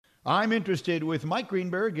I'm Interested with Mike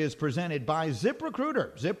Greenberg is presented by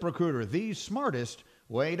ZipRecruiter. ZipRecruiter, the smartest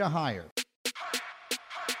way to hire.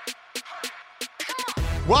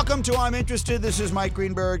 Welcome to I'm Interested. This is Mike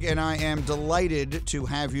Greenberg, and I am delighted to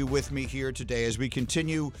have you with me here today as we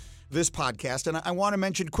continue this podcast. And I want to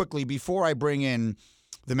mention quickly before I bring in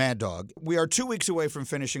the Mad Dog, we are 2 weeks away from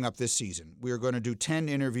finishing up this season. We are going to do 10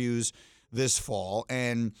 interviews this fall,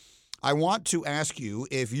 and I want to ask you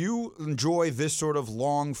if you enjoy this sort of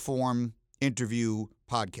long-form interview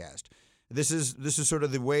podcast. This is sort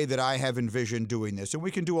of the way that I have envisioned doing this. And we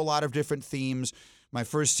can do a lot of different themes. My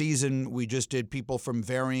first season, we just did people from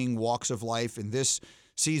varying walks of life. In this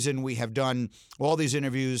season, we have done all these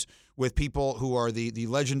interviews with people who are the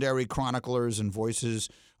legendary chroniclers and voices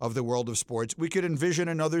of the world of sports. We could envision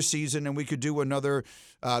another season, and we could do another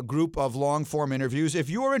group of long-form interviews if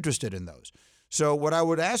you are interested in those. So what I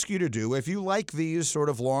would ask you to do, if you like these sort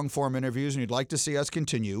of long-form interviews and you'd like to see us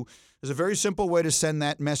continue, there's a very simple way to send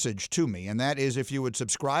that message to me, and that is if you would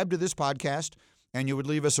subscribe to this podcast and you would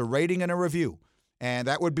leave us a rating and a review. And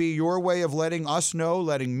that would be your way of letting us know,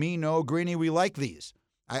 letting me know, Greenie, we like these.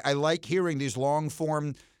 I like hearing these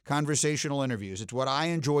long-form conversational interviews. It's what I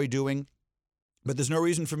enjoy doing, but there's no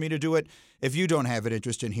reason for me to do it if you don't have an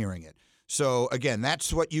interest in hearing it. So, again,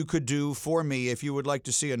 that's what you could do for me if you would like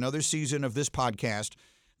to see another season of this podcast.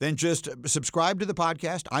 Then just subscribe to the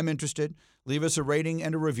podcast. I'm Interested. Leave us a rating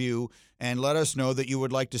and a review and let us know that you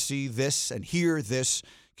would like to see this and hear this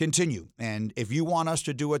continue. And if you want us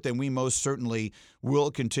to do it, then we most certainly will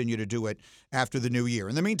continue to do it after the new year.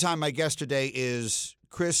 In the meantime, my guest today is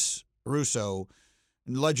Chris Russo,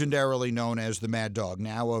 legendarily known as the Mad Dog,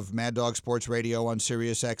 now of Mad Dog Sports Radio on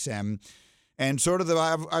Sirius XM. And sort of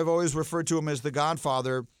I've always referred to him as the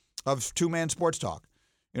godfather of two-man sports talk.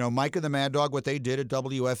 You know, Mike and the Mad Dog, what they did at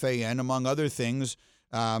WFAN, among other things,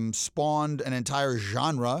 spawned an entire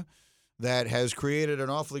genre that has created an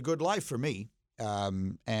awfully good life for me.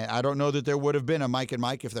 And I don't know that there would have been a Mike and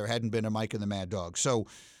Mike if there hadn't been a Mike and the Mad Dog. So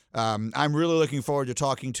I'm really looking forward to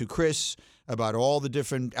talking to Chris about all the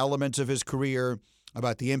different elements of his career,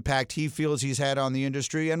 about the impact he feels he's had on the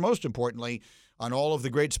industry, and most importantly, on all of the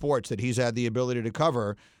great sports that he's had the ability to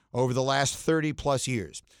cover over the last 30-plus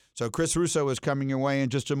years. So Chris Russo is coming your way in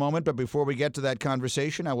just a moment, but before we get to that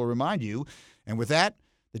conversation, I will remind you, and with that,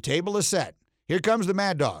 the table is set. Here comes the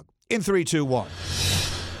Mad Dog in 3, 2, 1.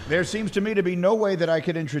 There seems to me to be no way that I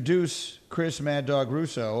could introduce Chris Mad Dog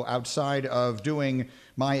Russo outside of doing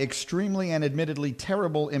my extremely and admittedly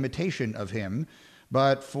terrible imitation of him,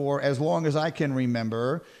 but for as long as I can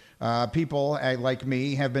remember, people like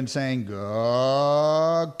me have been saying,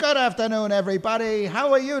 good afternoon, everybody.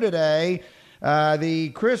 How are you today?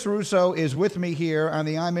 The Chris Russo is with me here on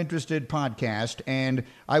the I'm Interested podcast, and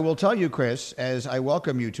I will tell you, Chris, as I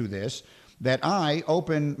welcome you to this, that I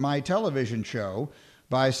open my television show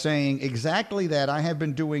by saying exactly that. I have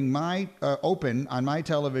been doing my open on my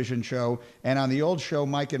television show and on the old show,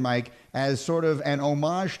 Mike and Mike, as sort of an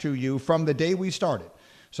homage to you from the day we started.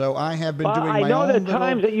 So I have been doing my own I know the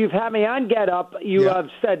times that you've had me on Get Up, you have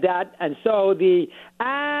said that, and so the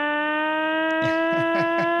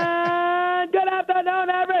good afternoon,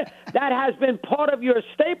 everyone, that has been part of your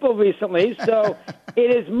staple recently. So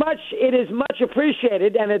it is much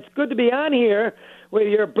appreciated, and it's good to be on here with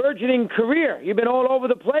your burgeoning career. You've been all over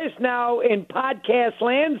the place now in podcast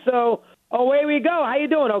land, so away we go. How you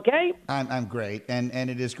doing, okay? I'm great, and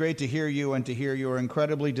it is great to hear you and to hear your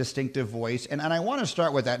incredibly distinctive voice. And I want to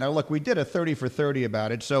start with that. Now, look, we did a 30 for 30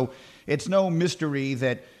 about it, so it's no mystery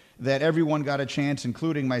that everyone got a chance,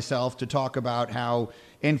 including myself, to talk about how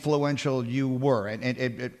influential you were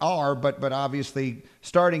and are, but obviously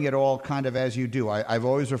starting it all kind of as you do. I've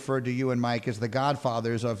always referred to you and Mike as the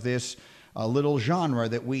godfathers of this little genre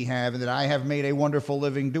that we have and that I have made a wonderful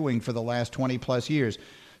living doing for the last 20 plus years.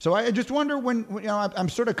 So I just wonder when, you know, I'm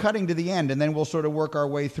sort of cutting to the end, and then we'll sort of work our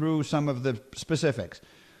way through some of the specifics.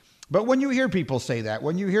 But when you hear people say that,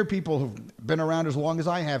 when you hear people who've been around as long as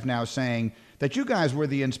I have now saying that you guys were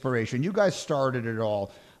the inspiration, you guys started it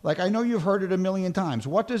all, like I know you've heard it a million times.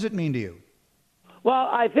 What does it mean to you? Well,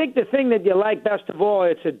 I think the thing that you like best of all,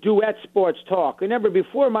 it's a duet sports talk. Remember,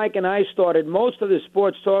 before Mike and I started, most of the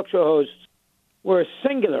sports talk show hosts were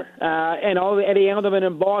singular. And all Eddie Elderman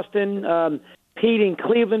in Boston, Pete in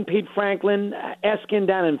Cleveland, Pete Franklin, Eskin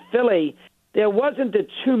down in Philly. There wasn't a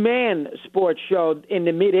two-man sports show in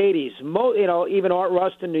the mid-'80s. Even Art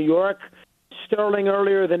Rust in New York, Sterling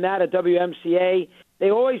earlier than that at WMCA. They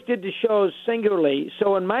always did the shows singularly.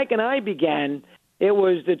 So when Mike and I began, it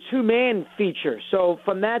was the two-man feature. So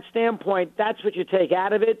from that standpoint, that's what you take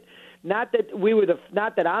out of it. not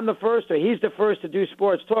that I'm the first or he's the first to do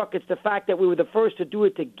sports talk. It's the fact that we were the first to do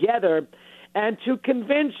it together, and to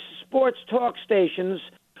convince sports talk stations,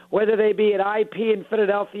 whether they be at IP in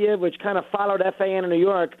Philadelphia, which kind of followed FAN in New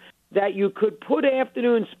York, that you could put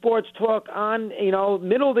afternoon sports talk on,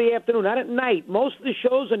 middle of the afternoon, not at night. Most of the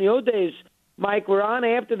shows in the old days, Mike, were on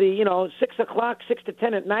after the, 6 o'clock, 6 to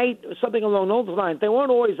 10 at night, or something along those lines. They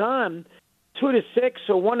weren't always on 2 to 6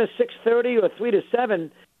 or 1 to 6:30 or 3 to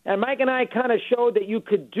 7. And Mike and I kind of showed that you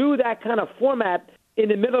could do that kind of format in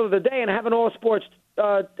the middle of the day and have an all-sports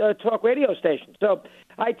talk radio station. So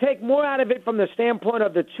I take more out of it from the standpoint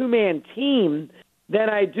of the two-man team than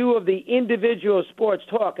I do of the individual sports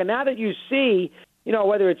talk. And now that you see,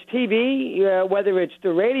 whether it's TV, whether it's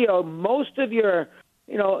the radio, most of your,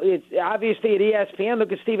 it's obviously at ESPN,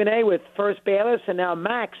 look at Stephen A. with first Bayless and now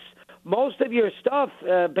Max. Most of your stuff,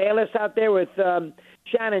 Bayless out there with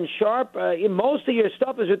Shannon Sharp, most of your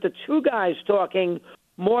stuff is with the two guys talking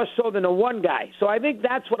more so than the one guy. So I think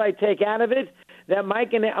that's what I take out of it, that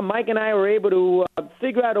Mike and I were able to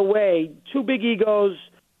figure out a way, two big egos,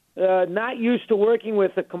 not used to working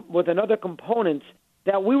with another component,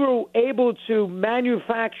 that we were able to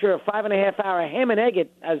manufacture a 5.5-hour ham and egg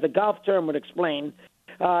it, as the golf term would explain,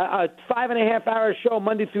 a 5.5-hour show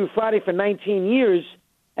Monday through Friday for 19 years,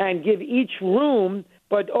 and give each room,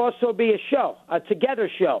 but also be a show, a together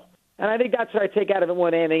show. And I think that's what I take out of it more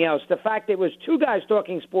than anything else. The fact that it was two guys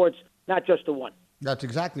talking sports, not just the one. That's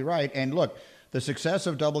exactly right. And look, the success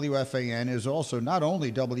of WFAN is also not only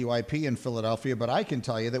WIP in Philadelphia, but I can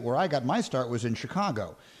tell you that where I got my start was in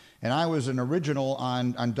Chicago. And I was an original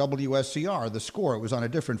on WSCR, The Score. It was on a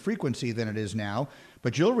different frequency than it is now.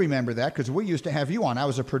 But you'll remember that because we used to have you on. I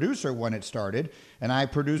was a producer when it started, and I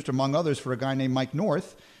produced, among others, for a guy named Mike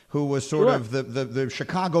North, who was sort of the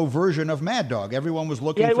Chicago version of Mad Dog. Everyone was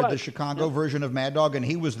looking for the Chicago version of Mad Dog, and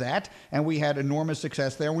he was that. And we had enormous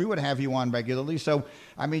success there, and we would have you on regularly. So,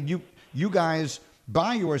 I mean, you guys,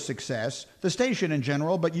 by your success, the station in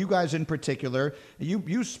general, but you guys in particular,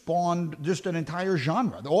 you spawned just an entire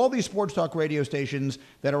genre. All these sports talk radio stations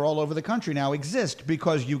that are all over the country now exist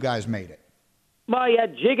because you guys made it. Well, you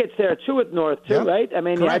had Jiggets there, too, at North, too, right? I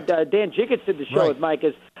mean, correct. You had Dan Jiggets did the show with Mike.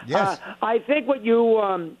 Yes. I think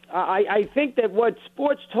I think that what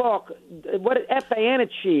sports talk, what FAN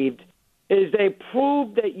achieved is they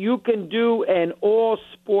proved that you can do an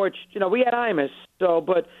all-sports, we had Imus,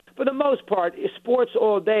 but for the most part, sports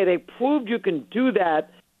all day. They proved you can do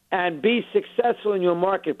that and be successful in your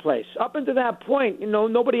marketplace. Up until that point,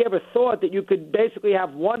 nobody ever thought that you could basically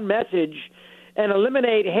have one message and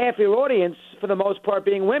eliminate half your audience, for the most part,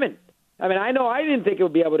 being women. I mean, I know I didn't think it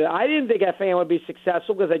would be able to. I didn't think FAN would be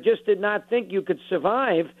successful because I just did not think you could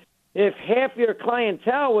survive if half your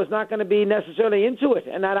clientele was not going to be necessarily into it.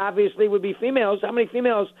 And that obviously would be females. How many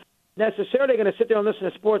females necessarily going to sit there and listen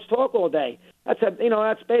to sports talk all day? That's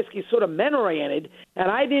basically sort of men-oriented. And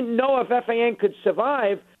I didn't know if FAN could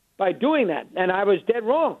survive by doing that, and I was dead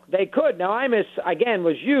wrong. They could. Now, Imus, again,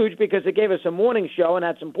 was huge because it gave us a morning show, and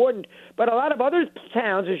that's important. But a lot of other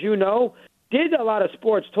towns, as you know, did a lot of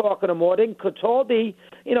sports talk in the morning. Cataldi,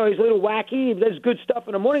 he's a little wacky. There's good stuff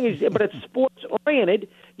in the morning, but it's sports-oriented.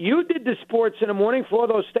 You did the sports in the morning for all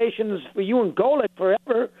those stations for you and Golic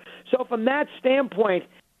forever. So from that standpoint,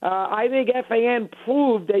 I think FAN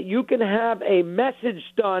proved that you can have a message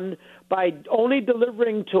done by only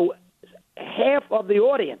delivering to half of the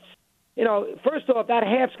audience. First off, that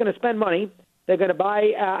half's going to spend money. They're going to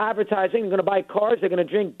buy advertising. They're going to buy cars. They're going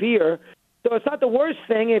to drink beer. So it's not the worst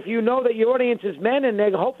thing if you know that your audience is men and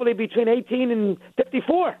they're hopefully between 18 and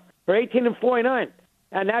 54 or 18 and 49.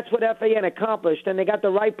 And that's what FAN accomplished. And they got the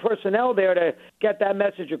right personnel there to get that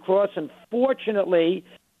message across. And fortunately,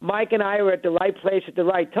 Mike and I were at the right place at the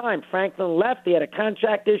right time. Franklin left. He had a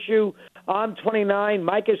contract issue. I'm 29.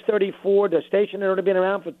 Mike is 34. The station had already been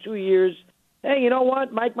around for 2 years. Hey, you know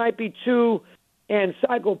what? Mike might be too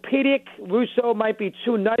encyclopedic. Russo might be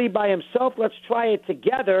too nutty by himself. Let's try it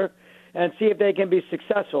together and see if they can be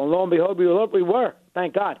successful. And lo and behold, we were.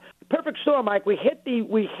 Thank God. Perfect storm, Mike. We hit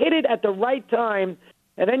it at the right time,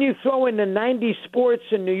 and then you throw in the 90s sports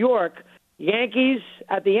in New York. Yankees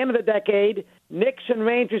at the end of the decade, Knicks and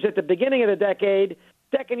Rangers at the beginning of the decade.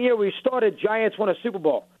 Second year we started, Giants won a Super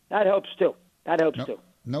Bowl. That helps too.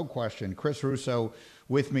 No question. Chris Russo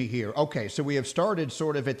with me here. Okay, so we have started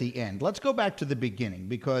sort of at the end. Let's go back to the beginning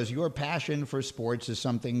because your passion for sports is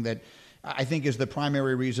something that I think is the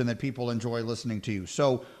primary reason that people enjoy listening to you.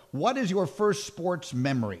 So what is your first sports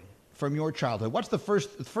memory from your childhood? What's the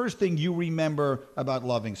first thing you remember about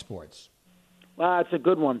loving sports? Well, that's a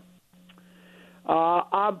good one.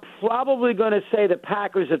 I'm probably going to say the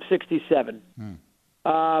Packers of '67.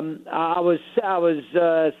 I was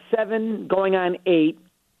 7 going on 8.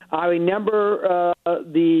 I remember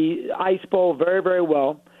the Ice Bowl very, very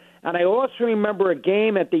well. And I also remember a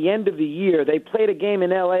game at the end of the year. They played a game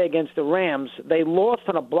in L.A. against the Rams. They lost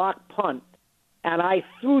on a blocked punt. And I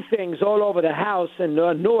threw things all over the house and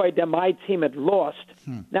annoyed that my team had lost.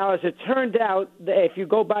 Now, as it turned out, if you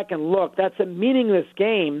go back and look, that's a meaningless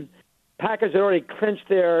game. Packers had already clinched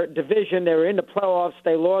their division. They were in the playoffs.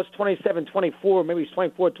 They lost 27-24, maybe it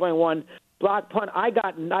was 24-21. Block punt.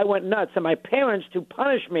 I went nuts, and my parents, to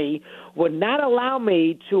punish me, would not allow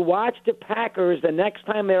me to watch the Packers the next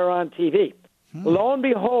time they were on TV. Lo and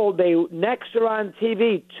behold, they next are on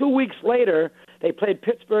TV 2 weeks later. They played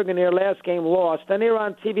Pittsburgh in their last game, lost. Then they were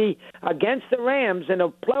on TV against the Rams in a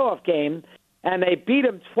playoff game, and they beat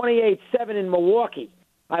them 28-7 in Milwaukee.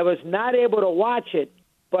 I was not able to watch it,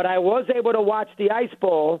 but I was able to watch the Ice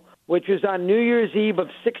Bowl, which was on New Year's Eve of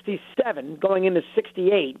 67, going into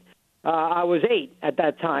 68. I was 8 at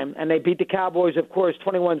that time, and they beat the Cowboys, of course,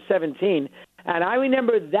 21-17. And I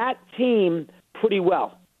remember that team pretty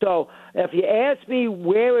well. So if you ask me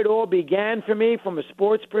where it all began for me from a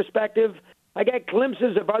sports perspective, I get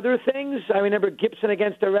glimpses of other things. I remember Gibson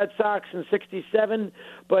against the Red Sox in 67,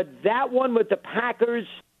 but that one with the Packers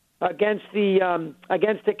against the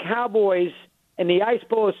Cowboys in the Ice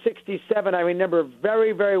Bowl of 67, I remember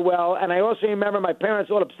very, very well. And I also remember my parents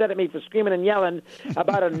all upset at me for screaming and yelling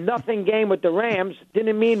about a nothing game with the Rams.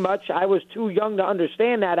 Didn't mean much. I was too young to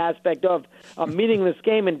understand that aspect of a meaningless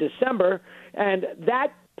game in December. And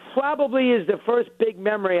that probably is the first big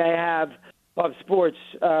memory I have of sports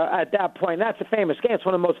at that point. And that's a famous game. It's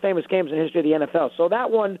one of the most famous games in the history of the NFL. So that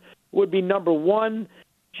one would be number 1.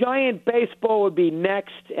 Giant baseball would be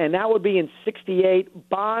next, and that would be in 68.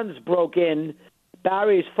 Bonds broke in,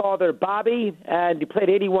 Barry's father, Bobby, and he played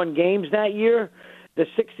 81 games that year. The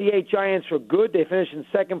 68 Giants were good. They finished in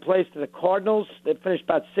second place to the Cardinals. They finished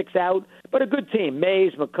about 6 out, but a good team.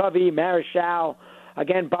 Mays, McCovey, Marichal.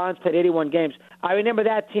 Again, Bonds played 81 games. I remember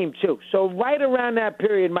that team, too. So right around that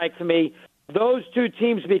period, Mike, for me, those two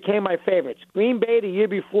teams became my favorites. Green Bay the year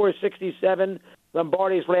before, 67,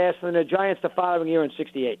 Lombardi's last, and the Giants the following year in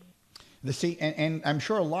 68. And I'm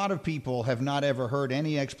sure a lot of people have not ever heard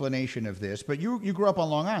any explanation of this, but you grew up on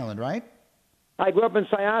Long Island, right? I grew up in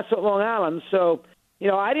Syosset, Long Island, so,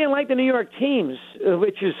 I didn't like the New York teams,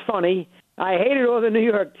 which is funny. I hated all the New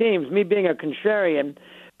York teams, me being a contrarian.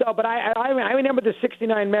 So, but I remember the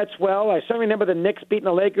 69 Mets well. I certainly remember the Knicks beating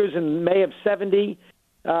the Lakers in May of 70.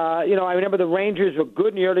 I remember the Rangers were good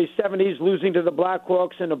in the early 70s, losing to the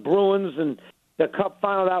Blackhawks and the Bruins and the Cup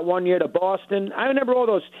final that one year to Boston. I remember all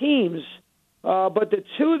those teams, but the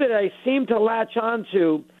two that I seemed to latch on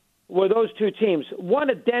to were those two teams. One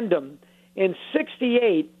addendum, in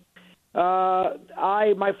 68,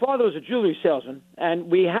 my father was a jewelry salesman,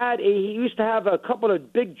 and he used to have a couple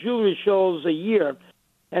of big jewelry shows a year,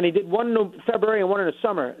 and he did one in February and one in the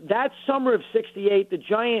summer. That summer of 68, the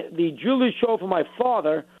jewelry show for my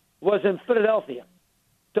father was in Philadelphia.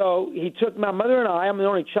 So he took my mother and I'm the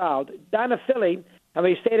only child, down to Philly, and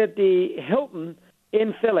we stayed at the Hilton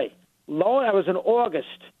in Philly. That was in August.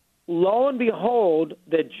 Lo and behold,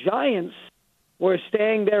 the Giants were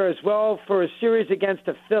staying there as well for a series against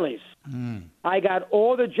the Phillies. I got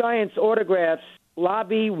all the Giants' autographs,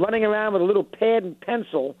 lobby, running around with a little pad and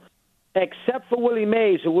pencil, except for Willie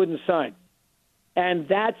Mays, who wouldn't sign. And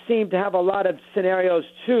that seemed to have a lot of scenarios,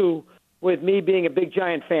 too, with me being a big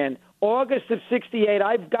Giant fan. August of 68,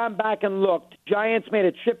 I've gone back and looked. Giants made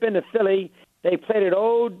a trip into Philly. They played at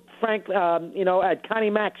at Connie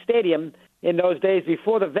Mack Stadium in those days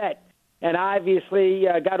before the Vet. And obviously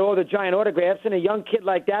got all the Giant autographs. And a young kid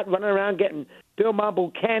like that running around getting Bill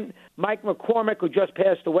Mumble Kent, Mike McCormick, who just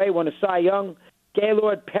passed away, won a Cy Young,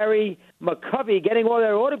 Gaylord Perry, McCovey, getting all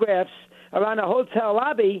their autographs around the hotel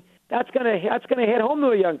lobby, that's gonna hit home to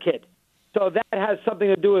a young kid. So that has something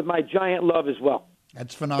to do with my Giant love as well.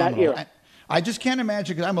 That's phenomenal. I just can't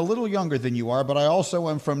imagine, because I'm a little younger than you are, but I also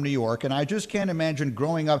am from New York, and I just can't imagine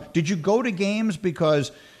growing up. Did you go to games?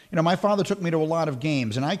 Because, my father took me to a lot of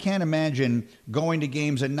games, and I can't imagine going to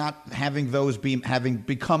games and not having those having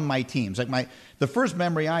become my teams. Like the first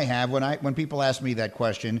memory I have when people ask me that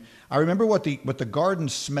question, I remember what the garden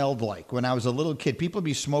smelled like when I was a little kid. People would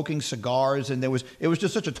be smoking cigars, and it was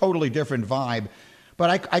just such a totally different vibe.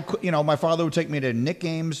 But my father would take me to Knick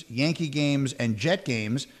games, Yankee games, and Jet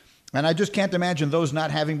games, and I just can't imagine those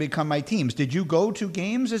not having become my teams. Did you go to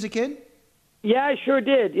games as a kid? Yeah, I sure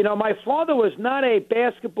did. My father was not a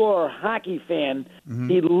basketball or hockey fan. Mm-hmm.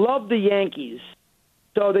 He loved the Yankees.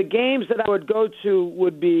 So the games that I would go to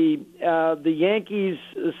would be the Yankees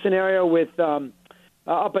scenario with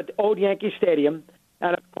up at Old Yankee Stadium.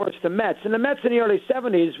 and, of course, the Mets. And the Mets in the early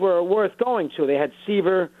 70s were worth going to. They had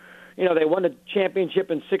Seaver. They won the championship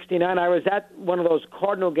in '69. I was at one of those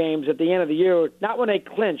Cardinal games at the end of the year, not when they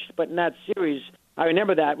clinched, but in that series. I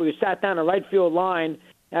remember that. We sat down the right field line,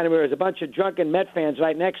 and there was a bunch of drunken Met fans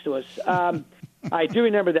right next to us. I do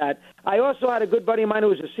remember that. I also had a good buddy of mine who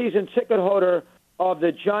was a season ticket holder of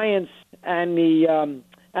the Giants and the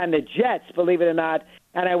Jets, believe it or not.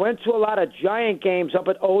 And I went to a lot of Giant games up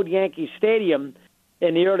at Old Yankee Stadium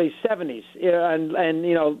in the early 70s.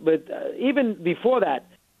 But even before that.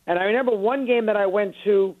 And I remember one game that I went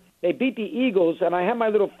to, they beat the Eagles, and I have my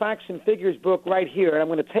little facts and figures book right here, and I'm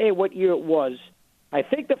going to tell you what year it was. I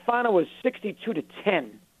think the final was 62-10.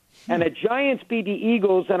 And the Giants beat the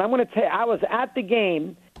Eagles, and I'm going to tell you, I was at the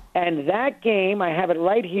game, and that game, I have it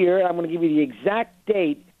right here. I'm going to give you the exact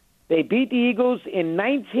date. They beat the Eagles in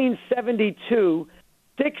 1972,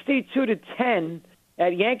 62-10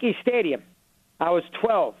 at Yankee Stadium. I was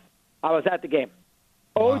 12. I was at the game.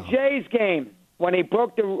 Wow. OJ's game, when he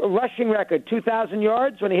broke the rushing record, 2,000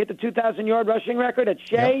 yards, when he hit the 2,000-yard rushing record at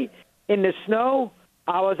Shea in the snow,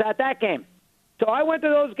 I was at that game. So I went to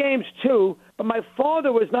those games too, but my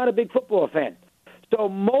father was not a big football fan. So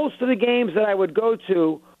most of the games that I would go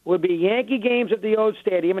to would be Yankee games at the old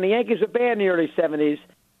stadium, and the Yankees were bad in the early 70s,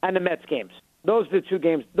 and the Mets games. Those are the two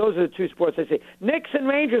games. Those are the two sports I say. Knicks and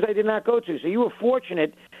Rangers I did not go to, so you were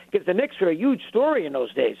fortunate because the Knicks were a huge story in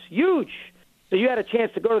those days. Huge. So you had a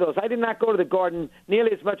chance to go to those. I did not go to the Garden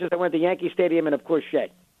nearly as much as I went to Yankee Stadium and, of course, Shea.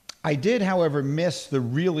 I did, however, miss the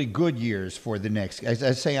really good years for the Knicks. As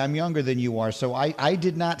I say, I'm younger than you are, so I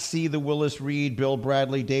did not see the Willis Reed, Bill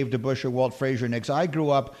Bradley, Dave DeBusschere, Walt Frazier Knicks. I grew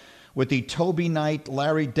up with the Toby Knight,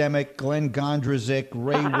 Larry Demick, Glenn Gondrezick,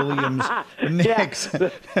 Ray Williams Knicks.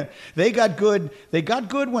 They got good. They got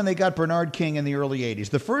good when they got Bernard King in the early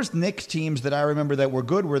 80s. The first Knicks teams that I remember that were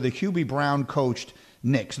good were the Hubie Brown coached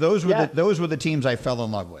Knicks. Those were the teams I fell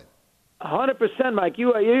in love with. 100%, Mike.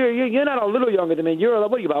 You're not a little younger than me.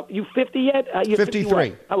 What are you about? You 50 yet? You're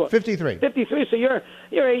 53. 53. 53. So you're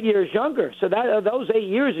 8 years younger. So those 8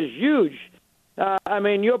 years is huge.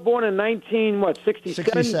 You're born in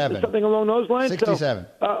 67, something along those lines. 67.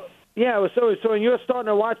 So when you're starting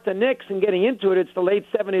to watch the Knicks and getting into it, it's the late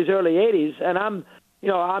 70s, early 80s, and I'm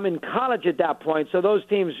in college at that point, so those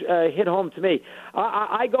teams hit home to me.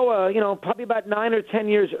 I go, probably about 9 or 10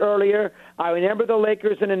 years earlier. I remember the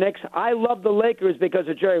Lakers and the Knicks. I love the Lakers because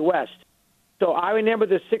of Jerry West. So I remember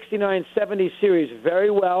the 69-70 series very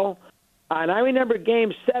well. And I remember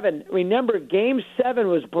Game 7. Remember, Game 7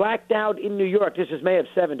 was blacked out in New York. This is May of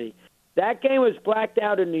 70. That game was blacked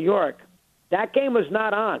out in New York. That game was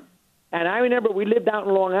not on. And I remember we lived out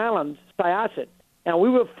in Long Island, Syosset. And we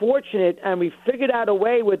were fortunate, and we figured out a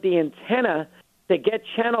way with the antenna to get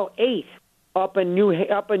Channel 8 up in New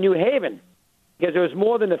Haven, because it was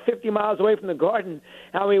more than 50 miles away from the Garden.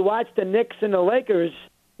 And we watched the Knicks and the Lakers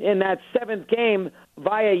in that seventh game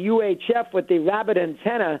via UHF with the rabbit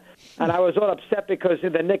antenna, and I was all upset because the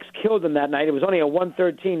Knicks killed them that night. It was only a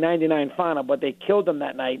 113-99 final, but they killed them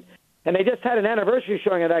that night. And they just had an anniversary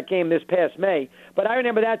showing of that game this past May. But I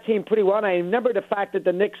remember that team pretty well, and I remember the fact that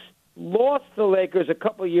the Knicks lost the Lakers a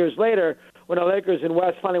couple of years later when the Lakers and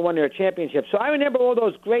West finally won their championship. So I remember all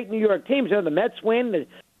those great New York teams. The Mets win,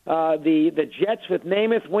 the Jets with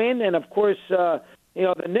Namath win, and, of course, the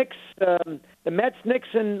Knicks, the Mets, Knicks,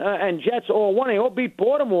 and Jets all won. They all beat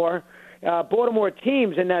Baltimore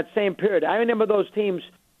teams in that same period. I remember those teams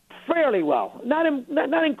fairly well. Not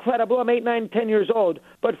incredible. I'm 8, 9, 10 years old,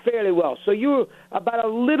 but fairly well. So you're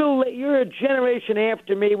a generation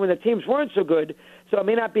after me when the teams weren't so good, so it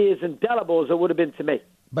may not be as indelible as it would have been to me.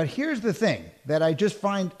 But here's the thing that I just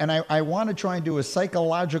find, and I want to try and do a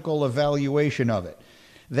psychological evaluation of it,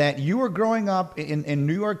 that you were growing up in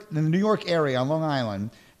New York, in the New York area on Long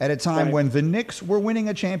Island, at a time when the Knicks were winning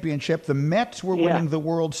a championship, the Mets were winning the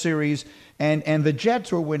World Series, and the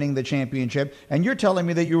Jets were winning the championship. And you're telling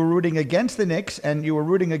me that you were rooting against the Knicks, and you were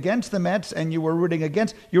rooting against the Mets, and you were rooting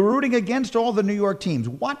against all the New York teams.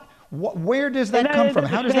 Where does that come from?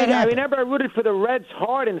 How does that happen? I remember I rooted for the Reds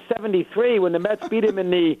hard in '73 when the Mets beat him in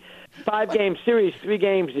the 5-game series,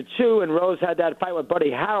 3-2, and Rose had that fight with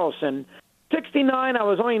Buddy Harrelson. '69, I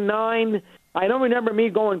was only 9. I don't remember me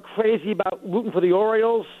going crazy about rooting for the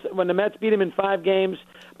Orioles when the Mets beat him in 5 games.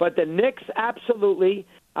 But the Knicks, absolutely.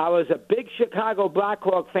 I was a big Chicago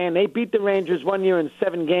Blackhawk fan. They beat the Rangers one year in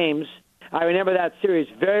 7 games. I remember that series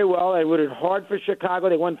very well. I rooted hard for Chicago.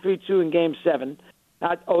 They won 3-2 in Game 7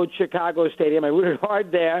 at Old Chicago Stadium. I rooted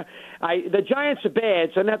hard there. The Giants are bad,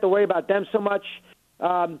 so I don't have to worry about them so much.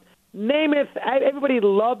 Namath, everybody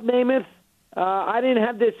loved Namath. I didn't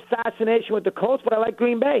have this fascination with the Colts, but I like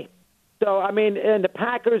Green Bay. So, I mean, and the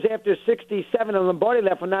Packers after 67 and Lombardi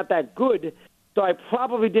left were not that good. So I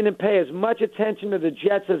probably didn't pay as much attention to the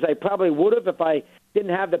Jets as I probably would have if I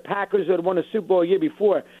didn't have the Packers who had won a Super Bowl a year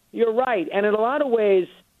before. You're right. And in a lot of ways,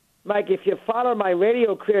 Mike, if you follow my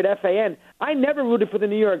radio career at FAN, I never rooted for the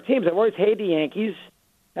New York teams. I've always hated the Yankees.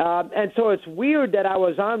 And so it's weird that I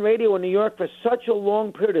was on radio in New York for such a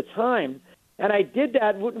long period of time. And I did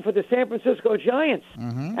that rooting for the San Francisco Giants.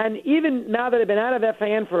 Mm-hmm. And even now that I've been out of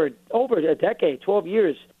FAN for over a decade, 12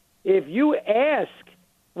 years, if you ask,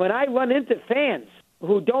 when I run into fans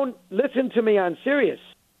who don't listen to me on Sirius,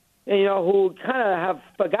 and, who kind of have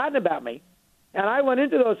forgotten about me, and I run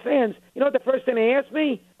into those fans, you know what the first thing they ask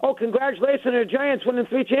me? Oh, congratulations on the Giants winning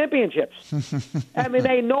 3 championships. I mean,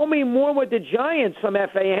 they know me more with the Giants from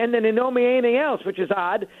FAN than they know me anything else, which is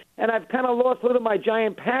odd. And I've kind of lost a little of my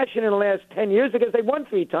Giant passion in the last 10 years because they won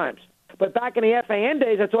 3 times. But back in the FAN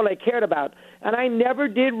days, that's all I cared about. And I never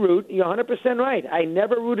did root. You're 100% right. I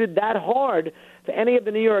never rooted that hard for any of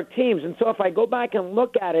the New York teams. And so if I go back and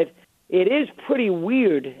look at it, it is pretty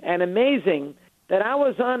weird and amazing that I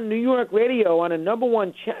was on New York radio on a number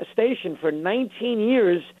one station for 19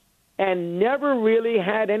 years and never really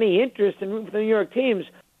had any interest in rooting for the New York teams,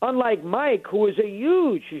 unlike Mike, who was a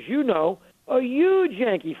huge, as you know, a huge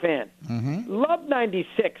Yankee fan. Mm-hmm. Loved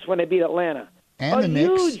 96 when they beat Atlanta. And a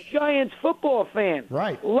huge Giants football fan.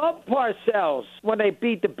 Right. Loved Parcells when they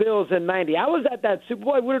beat the Bills in 90. I was at that Super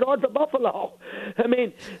Bowl. I rooted hard for Buffalo. I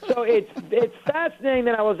mean, so it's fascinating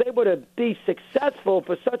that I was able to be successful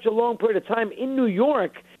for such a long period of time in New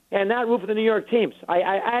York and not root for the New York teams.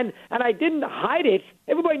 And I didn't hide it.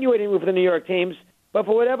 Everybody knew I didn't root for the New York teams. But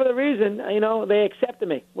for whatever the reason, they accepted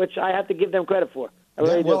me, which I have to give them credit for.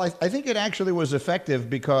 I think it actually was effective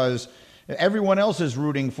because everyone else is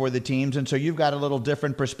rooting for the teams, and so you've got a little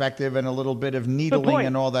different perspective and a little bit of needling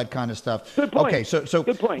and all that kind of stuff. Good point. Okay, so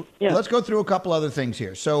good point. Yeah. Let's go through a couple other things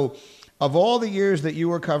here. So, of all the years that you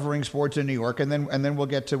were covering sports in New York, and then we'll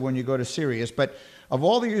get to when you go to Sirius, but of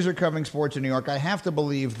all the years you're covering sports in New York, I have to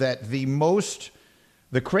believe that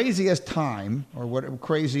the craziest time, or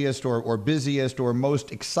craziest or busiest or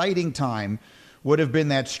most exciting time would have been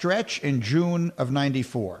that stretch in June of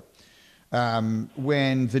 '94.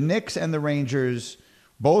 When the Knicks and the Rangers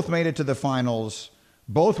both made it to the finals,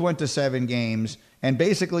 both went to 7 games, and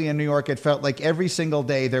basically in New York it felt like every single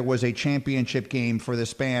day there was a championship game for the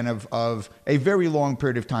span of a very long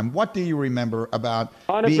period of time. What do you remember about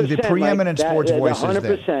being the preeminent sports voices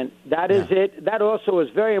 100%. then? That is it. That also was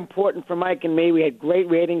very important for Mike and me. We had great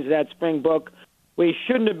ratings of that spring book. We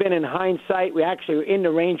shouldn't have been in hindsight. We actually were in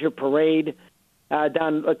the Ranger parade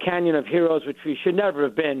down a Canyon of Heroes, which we should never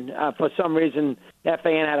have been. For some reason,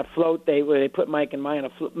 FAN had a float. They put Mike and Mike on a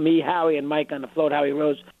float, me, Howie, and Mike on the float, Howie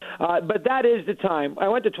Rose. But that is the time. I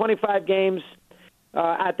went to 25 games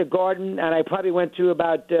at the Garden, and I probably went to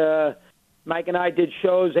about, Mike and I did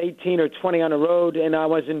shows, 18 or 20 on the road, and I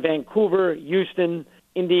was in Vancouver, Houston,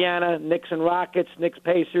 Indiana, Knicks and Rockets, Knicks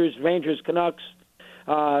Pacers, Rangers Canucks.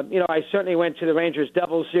 I certainly went to the Rangers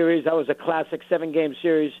Devils series. That was a classic 7-game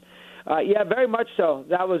series. Yeah, very much so.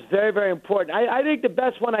 That was very, very important. I think the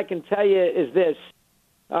best one I can tell you is this.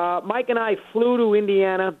 Mike and I flew to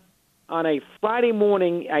Indiana on a Friday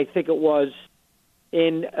morning, I think it was,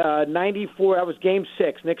 in 94. That was Game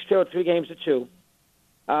 6. Knicks trailed 3-2.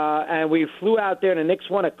 And we flew out there, and the Knicks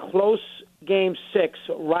won a close Game 6.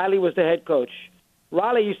 Riley was the head coach.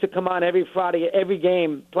 Riley used to come on every Friday, every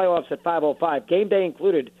game, playoffs at 5:05, game day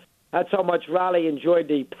included. That's how much Riley enjoyed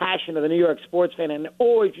the passion of the New York sports fan, and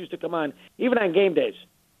always used to come on, even on game days.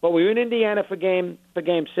 But we were in Indiana for game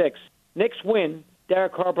 6. Knicks win.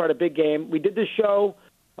 Derek Harper had a big game. We did the show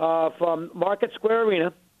from Market Square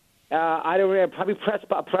Arena. I don't know, probably press,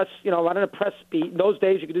 right on a press beat. In those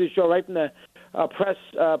days, you could do the show right from the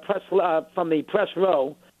from the press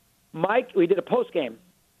row. Mike, we did a post game.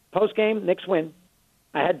 Post game, Knicks win.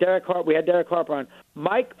 We had Derek Harper on.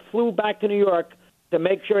 Mike flew back to New York to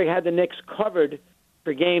make sure he had the Knicks covered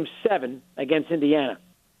for Game 7 against Indiana.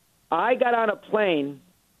 I got on a plane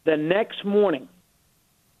the next morning,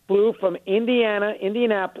 flew from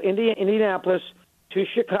Indianapolis to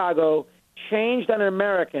Chicago, changed on an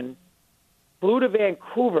American, flew to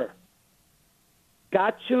Vancouver,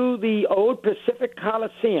 got to the old Pacific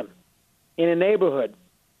Coliseum in a neighborhood,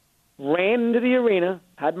 ran into the arena,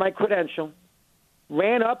 had my credential,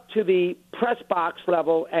 ran up to the press box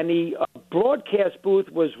level, and the broadcast booth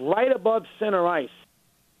was right above center ice,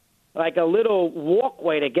 like a little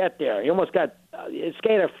walkway to get there. You almost got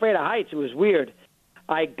scared afraid of heights. It was weird.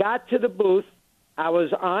 I got to the booth. I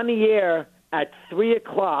was on the air at 3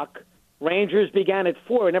 o'clock. Rangers began at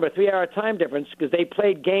 4. Remember, 3-hour time difference because they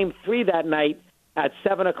played Game 3 that night at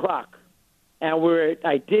 7 o'clock. and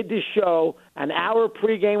I did the show an hour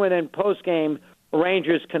pregame and then postgame,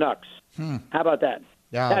 Rangers Canucks. How about that?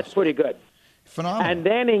 Yeah, that's pretty good. Phenomenal. And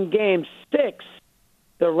then in Game 6,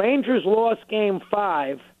 the Rangers lost Game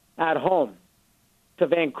 5 at home to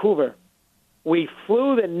Vancouver. We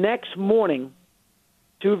flew the next morning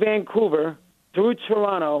to Vancouver through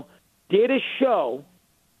Toronto, did a show,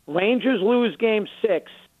 Rangers lose Game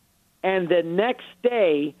 6, and the next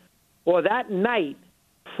day or that night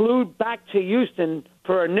flew back to Houston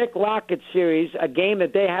for a Nick Lockett series, a game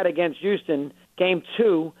that they had against Houston, Game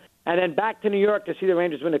 2, and then back to New York to see the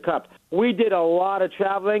Rangers win the Cup. We did a lot of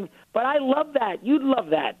traveling, but I love that. You'd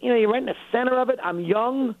love that. You know, you're right in the center of it. I'm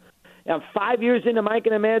young. I'm 5 years into Mike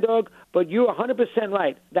and the Mad Dog, but you're 100%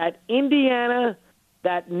 right. That Indiana,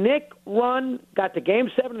 that Nick run got to Game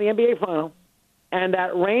 7 of the NBA Final, and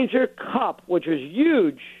that Ranger Cup, which was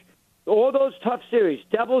huge, all those tough series,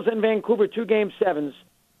 Devils and Vancouver, 2 Game 7s,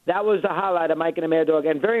 that was the highlight of Mike and the Mad Dog,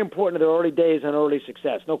 and very important to their early days and early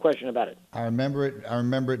success. No question about it. I remember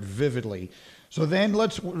it vividly. So then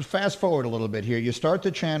let's fast forward a little bit here. You start the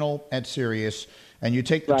channel at Sirius, and you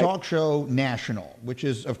take the talk show national, which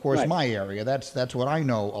is, of course, my area. That's what I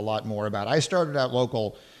know a lot more about. I started out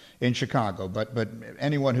local in Chicago, but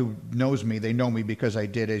anyone who knows me, they know me because I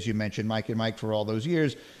did, as you mentioned, Mike and Mike for all those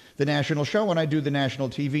years, the national show, and I do the national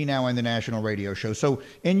TV now and the national radio show. So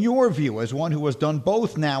in your view, as one who has done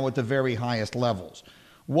both now at the very highest levels,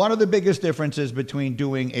 what are the biggest differences between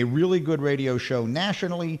doing a really good radio show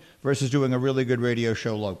nationally versus doing a really good radio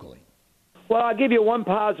show locally? Well, I'll give you one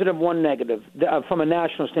positive, one negative from a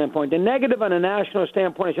national standpoint. The negative on a national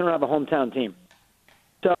standpoint is you don't have a hometown team.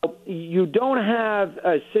 So you don't have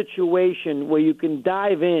a situation where you can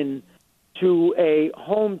dive in to a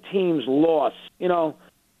home team's loss. You know,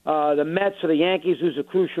 the Mets or the Yankees lose a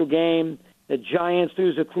crucial game. The Giants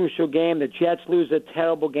lose a crucial game. The Jets lose a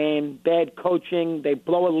terrible game. Bad coaching. They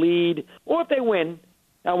blow a lead. Or if they win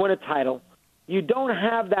a title, you don't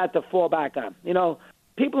have that to fall back on. You know,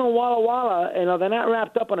 people in Walla Walla, you know, they're not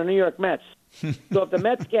wrapped up on the New York Mets. So if the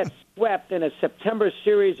Mets get swept in a September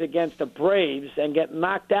series against the Braves and get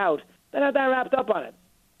knocked out, they're not that wrapped up on it.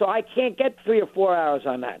 So I can't get 3 or 4 hours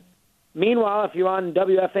on that. Meanwhile, if you're on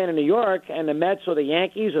WFN in New York and the Mets or the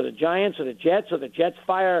Yankees or the Giants or the Jets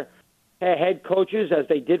fire head coaches as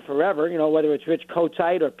they did forever, you know, whether it's Rich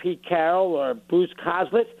Kotite or Pete Carroll or Bruce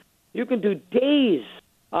Coslet, you can do days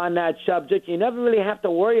on that subject. You never really have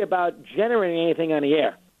to worry about generating anything on the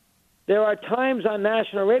air. There are times on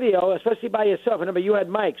national radio, especially by yourself. Remember, you had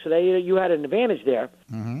Mike, so you had an advantage there.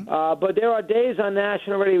 But there are days on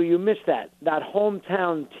national radio where you miss that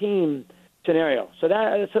hometown team scenario. So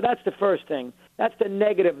that's the first thing. That's the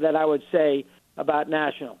negative that I would say about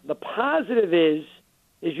national. The positive is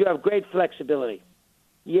you have great flexibility.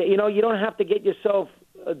 You know, you don't have to get yourself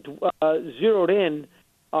zeroed in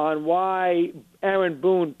on why Aaron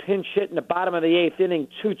Boone pinch hit in the bottom of the 8th inning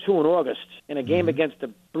 2-2 in August in a game against the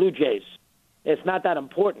Blue Jays. It's not that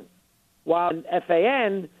important. While in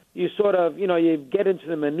FAN, you sort of, you know, you get into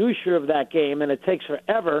the minutia of that game, and it takes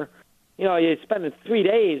forever. You know, you're spending 3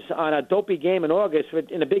 days on a dopey game in August, which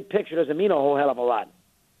in the big picture doesn't mean a whole hell of a lot.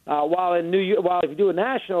 While if you do a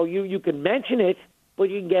national, you can mention it, but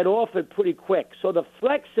you can get off it pretty quick. So the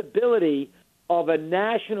flexibility of a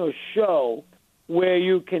national show where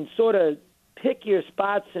you can sort of pick your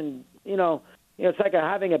spots and, you know, it's like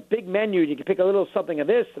having a big menu. You can pick a little something of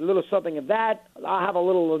this, a little something of that. I'll have a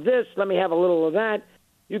little of this. Let me have a little of that.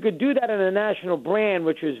 You could do that in a national brand,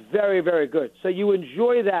 which is very, very good. So you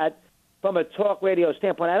enjoy that from a talk radio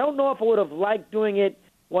standpoint. I don't know if I would have liked doing it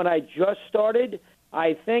when I just started.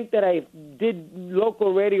 I think that I did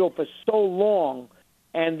local radio for so long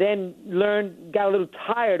and then got a little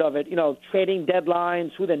tired of it, you know, trading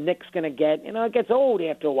deadlines, who the Knicks going to get. You know, it gets old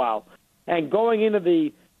after a while. And going into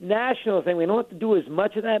the national thing, we don't have to do as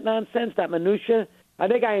much of that nonsense, that minutia. I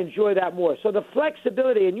think I enjoy that more. So the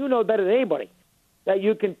flexibility, and you know better than anybody, that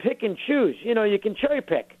you can pick and choose. You know, you can cherry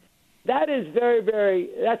pick. That is very, very,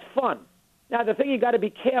 that's fun. Now, the thing you got to be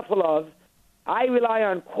careful of, I rely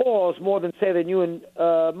on calls more than, say, than you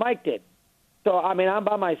and Mike did. So, I mean, I'm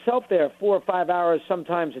by myself there 4 or 5 hours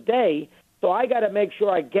sometimes a day, so I got to make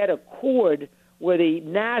sure I get a chord where the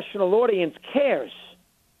national audience cares.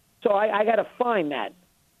 So I got to find that.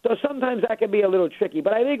 So sometimes that can be a little tricky.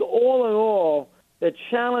 But I think all in all, the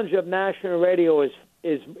challenge of national radio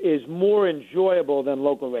is more enjoyable than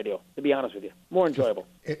local radio, to be honest with you. More enjoyable.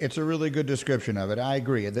 It's a really good description of it. I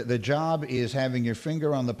agree. The job is having your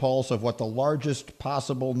finger on the pulse of what the largest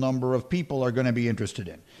possible number of people are going to be interested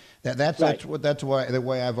in. That's the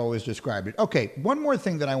way I've always described it. Okay, one more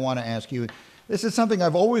thing that I want to ask you. This is something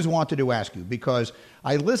I've always wanted to ask you because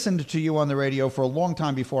I listened to you on the radio for a long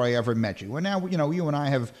time before I ever met you. And now, you and I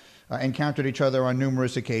have encountered each other on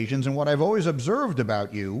numerous occasions. And what I've always observed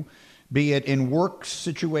about you, be it in work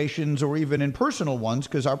situations or even in personal ones,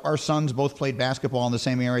 because our sons both played basketball in the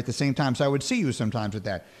same area at the same time, so I would see you sometimes at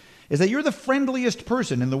that, is that you're the friendliest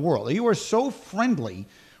person in the world. You are so friendly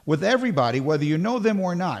with everybody, whether you know them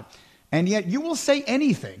or not. And yet you will say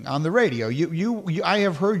anything on the radio. I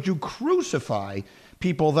have heard you crucify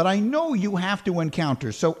people that I know you have to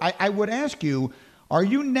encounter. So I would ask you, are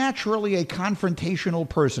you naturally a confrontational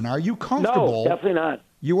person? Are you comfortable? No, definitely not.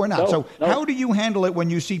 You are not. No. How do you handle it when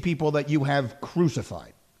you see people that you have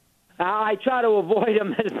crucified? I try to avoid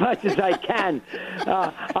them as much as I can.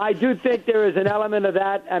 I do think there is an element of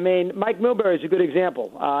that. I mean, Mike Milbury is a good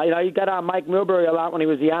example. You got on Mike Milbury a lot when he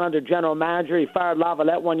was the Islander general manager. He fired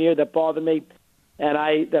Lavalette one year that bothered me. And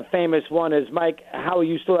the famous one is, Mike, how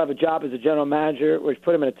you still have a job as a general manager, which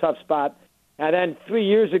put him in a tough spot. And then 3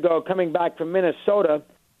 years ago, coming back from Minnesota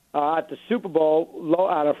at the Super Bowl,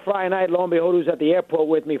 on a Friday night, lo and behold, who's at the airport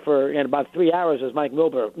with me for about 3 hours was Mike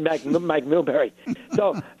Milbury.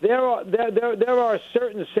 So there are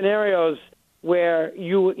certain scenarios where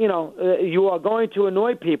you are going to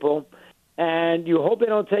annoy people, and you hope they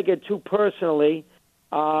don't take it too personally,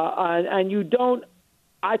 and you don't.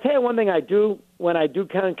 I tell you one thing I do when I do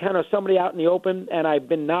encounter somebody out in the open, and I've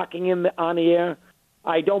been knocking him on the air,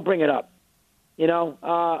 I don't bring it up.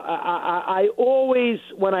 I always,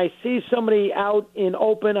 when I see somebody out in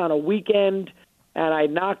open on a weekend and I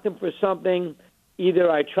knock them for something, either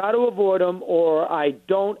I try to avoid them or I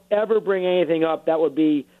don't ever bring anything up that would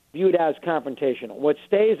be viewed as confrontational. What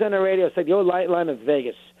stays on the radio, it's like the old line of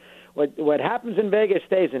Vegas. What happens in Vegas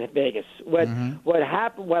stays in Vegas. What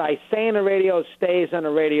I say on the radio stays on the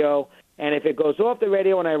radio, and if it goes off the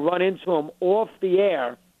radio and I run into them off the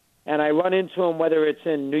air, and I run into them, whether it's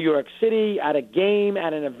in New York City, at a game,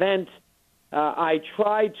 at an event, I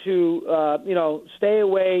try to, stay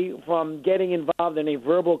away from getting involved in a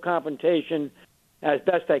verbal confrontation as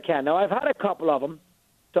best I can. Now, I've had a couple of them,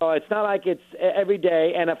 so it's not like it's every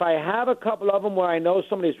day. And if I have a couple of them where I know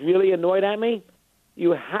somebody's really annoyed at me,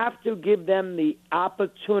 you have to give them the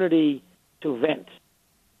opportunity to vent.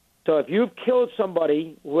 So if you've killed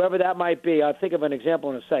somebody, whoever that might be, I'll think of an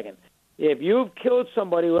example in a second. If you've killed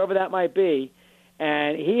somebody, whoever that might be,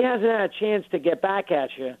 and he hasn't had a chance to get back at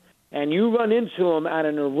you, and you run into him at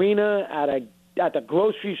an arena, at the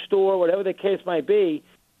grocery store, whatever the case might be,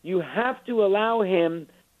 you have to allow him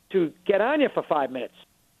to get on you for 5 minutes.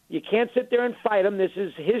 You can't sit there and fight him. This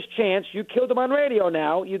is his chance. You killed him on radio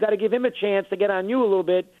now. You got to give him a chance to get on you a little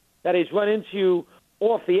bit that he's run into you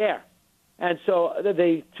off the air. And so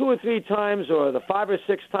the 2 or 3 times or the 5 or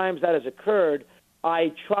 6 times that has occurred,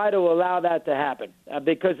 I try to allow that to happen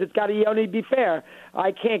because it's got to only be fair.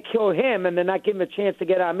 I can't kill him and then not give him a chance to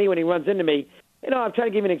get on me when he runs into me. I'm trying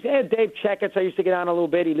to give you an example. Dave Checketts, I used to get on a little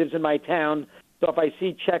bit. He lives in my town. So if I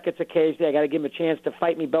see Checketts occasionally, I got to give him a chance to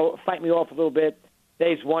fight me off a little bit.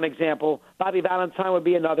 Dave's one example. Bobby Valentine would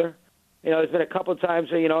be another. There's been a couple of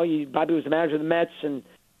times where, Bobby was the manager of the Mets, and,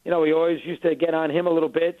 we always used to get on him a little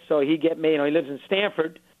bit. So he'd get me. He lives in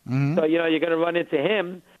Stanford. Mm-hmm. So, you're going to run into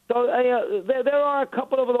him. So there are a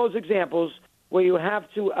couple of those examples where you have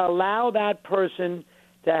to allow that person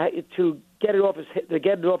to get it off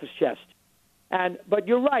his chest. But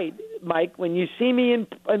you're right, Mike. When you see me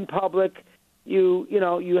in public,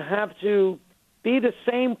 you have to be the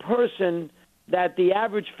same person that the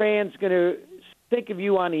average fan's going to think of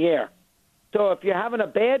you on the air. So if you're having a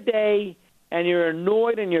bad day and you're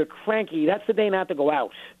annoyed and you're cranky, that's the day not to go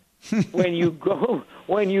out. When you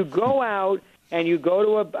go out and you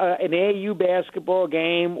go to an AAU basketball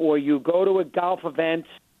game, or you go to a golf event,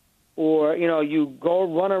 or you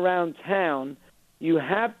go run around town, you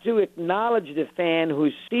have to acknowledge the fan who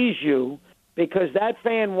sees you, because that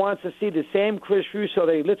fan wants to see the same Chris Russo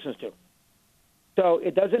that he listens to. So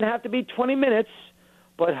it doesn't have to be 20 minutes,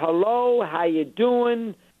 but hello, how you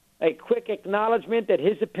doing? A quick acknowledgement that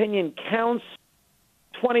his opinion counts.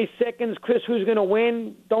 20 seconds, Chris, who's going to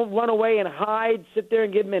win? Don't run away and hide. Sit there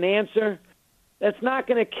and give him an answer. That's not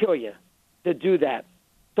going to kill you to do that.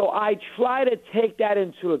 So I try to take that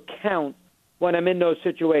into account when I'm in those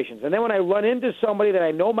situations. And then when I run into somebody that I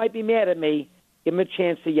know might be mad at me, give them a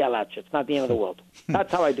chance to yell at you. It's not the end of the world.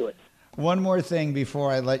 That's how I do it. One more thing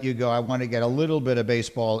before I let you go. I want to get a little bit of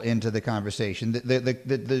baseball into the conversation.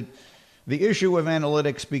 The issue of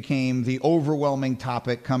analytics became the overwhelming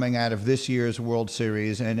topic coming out of this year's World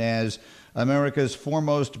Series. And as America's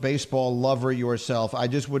foremost baseball lover yourself, I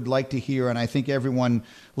just would like to hear, and I think everyone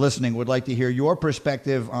listening would like to hear, your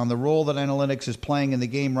perspective on the role that analytics is playing in the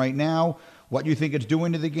game right now, what you think it's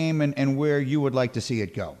doing to the game, and where you would like to see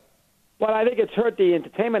it go. Well, I think it's hurt the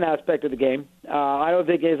entertainment aspect of the game. I don't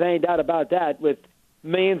think there's any doubt about that. With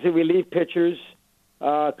millions of relief pitchers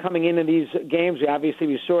coming into these games,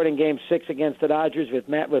 we saw it in Game 6 against the Dodgers with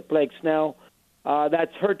Blake Snell.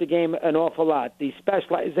 That's hurt the game an awful lot. The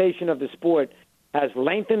specialization of the sport has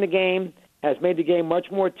lengthened the game, has made the game much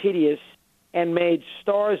more tedious, and made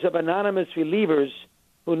stars of anonymous relievers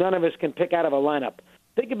who none of us can pick out of a lineup.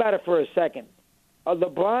 Think about it for a second.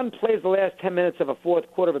 LeBron plays the last 10 minutes of a fourth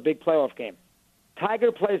quarter of a big playoff game.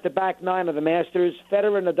 Tiger plays the back nine of the Masters.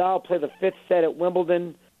 Federer and Nadal play the fifth set at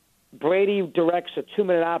Wimbledon. Brady directs a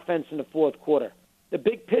 2-minute offense in the fourth quarter. The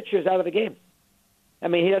big pitcher's out of the game. I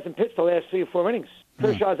mean, he doesn't pitch the last 3 or 4 innings.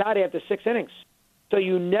 Kershaw's out after 6 innings. So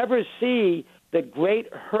you never see the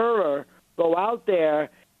great hurler go out there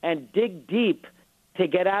and dig deep to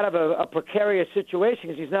get out of a precarious situation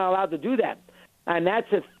because he's not allowed to do that. And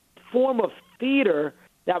that's a form of theater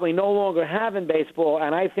that we no longer have in baseball,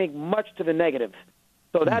 and I think much to the negative.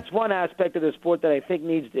 So that's one aspect of the sport that I think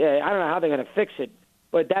needs – I don't know how they're going to fix it,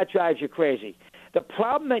 but that drives you crazy. The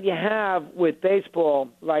problem that you have with baseball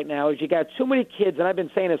right now is you got too many kids, and I've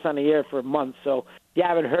been saying this on the air for months, so if you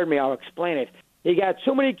haven't heard me, I'll explain it. You got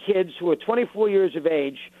too many kids who are 24 years of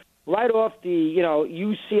age right off the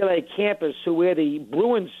UCLA campus who wear the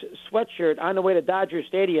Bruins sweatshirt on the way to Dodger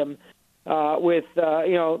Stadium with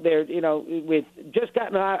just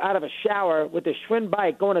gotten out of a shower with the Schwinn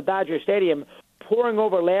bike going to Dodger Stadium, poring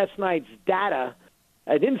over last night's data.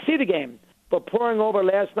 I didn't see the game, but poring over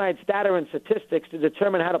last night's data and statistics to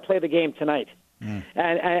determine how to play the game tonight.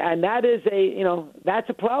 And that is that's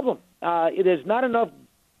a problem. There's not enough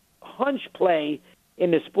hunch play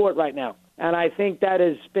in the sport right now. And I think that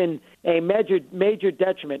has been a major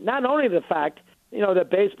detriment. Not only the fact, that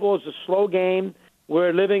baseball is a slow game.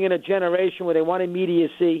 We're living in a generation where they want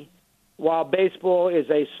immediacy, while baseball is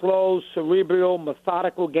a slow, cerebral,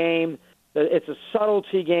 methodical game. It's a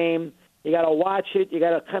subtlety game. You got to watch it. You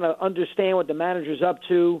got to kind of understand what the manager's up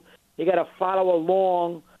to. You got to follow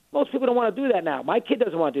along. Most people don't want to do that now. My kid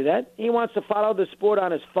doesn't want to do that. He wants to follow the sport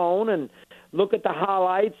on his phone and look at the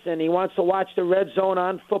highlights, and he wants to watch the red zone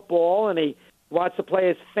on football, and he wants to play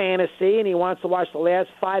his fantasy, and he wants to watch the last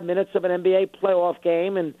 5 minutes of an NBA playoff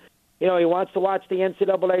game, and he wants to watch the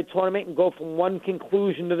NCAA tournament and go from one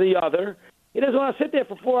conclusion to the other. He doesn't want to sit there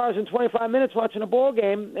for 4 hours and 25 minutes watching a ball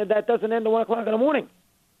game that doesn't end at 1 o'clock in the morning.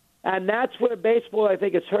 And that's where baseball, I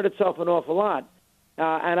think, has hurt itself an awful lot.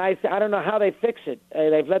 And I don't know how they fix it.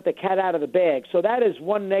 They've let the cat out of the bag. So that is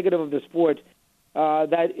one negative of the sport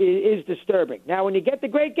that is disturbing. Now, when you get the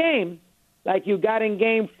great game, like you got in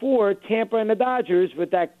Game 4, Tampa and the Dodgers with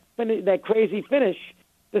that crazy finish,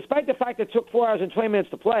 despite the fact it took 4 hours and 20 minutes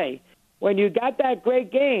to play, when you got that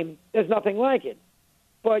great game, there's nothing like it.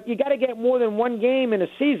 But you got to get more than one game in a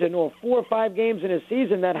season or 4 or 5 games in a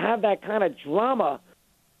season that have that kind of drama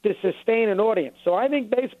to sustain an audience. So I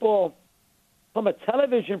think baseball, from a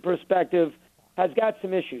television perspective, has got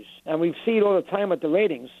some issues. And we see it all the time with the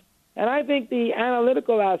ratings. And I think the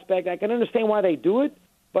analytical aspect, I can understand why they do it,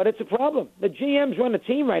 but it's a problem. The GMs run the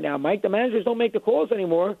team right now, Mike. The managers don't make the calls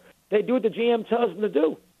anymore. They do what the GM tells them to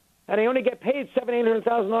do. And they only get paid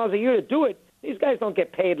 $700,000-$800,000 a year to do it. These guys don't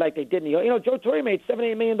get paid like they did in the Joe Torre made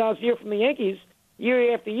 $7-8 million a year from the Yankees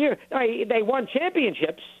year after year. They won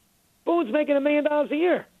championships. Boone's making $1 million a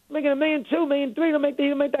year. Making $1 million, $2 million, $3 million. They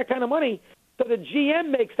don't make that kind of money. So the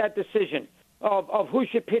GM makes that decision of who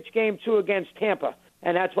should pitch Game 2 against Tampa.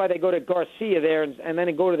 And that's why they go to Garcia there and then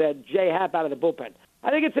they go to that J. Happ out of the bullpen.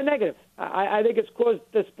 I think it's a negative. I think it's caused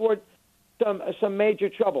the sport some major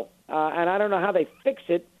trouble. And I don't know how they fix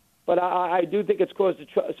it, but I do think it's caused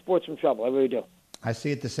the sport some trouble. I really do. I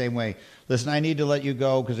see it the same way. Listen, I need to let you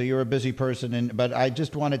go because you're a busy person, but I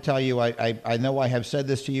just want to tell you, I know I have said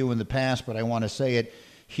this to you in the past, but I want to say it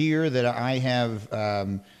here that I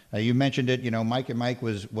have you mentioned it, Mike and Mike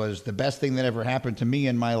was the best thing that ever happened to me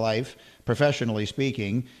in my life, professionally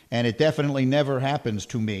speaking, and it definitely never happens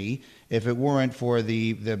to me if it weren't for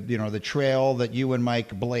the trail that you and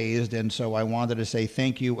Mike blazed. And so I wanted to say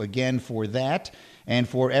thank you again for that and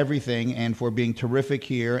for everything and for being terrific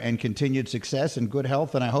here and continued success and good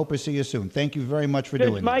health. And I hope I see you soon. Thank you very much for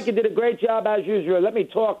doing this. Mike, you did a great job as usual. Let me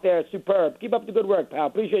talk there. Superb. Keep up the good work, pal.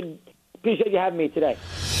 Appreciate you having me today.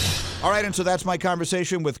 All right, and so that's my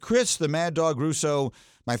conversation with Chris, the Mad Dog Russo.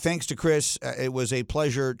 My thanks to Chris. It was a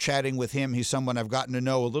pleasure chatting with him. He's someone I've gotten to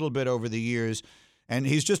know a little bit over the years, and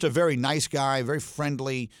he's just a very nice guy, very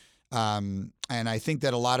friendly. And I think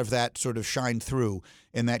that a lot of that sort of shined through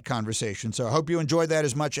in that conversation. So I hope you enjoyed that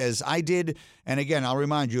as much as I did. And again, I'll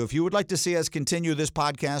remind you, if you would like to see us continue this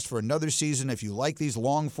podcast for another season, if you like these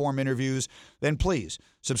long-form interviews, then please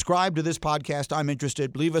subscribe to this podcast. I'm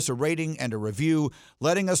interested. Leave us a rating and a review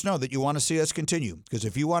letting us know that you want to see us continue. Because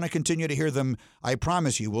if you want to continue to hear them, I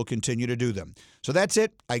promise you we'll continue to do them. So that's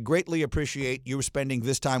it. I greatly appreciate you spending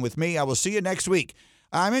this time with me. I will see you next week.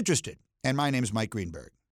 I'm interested. And my name's Mike Greenberg.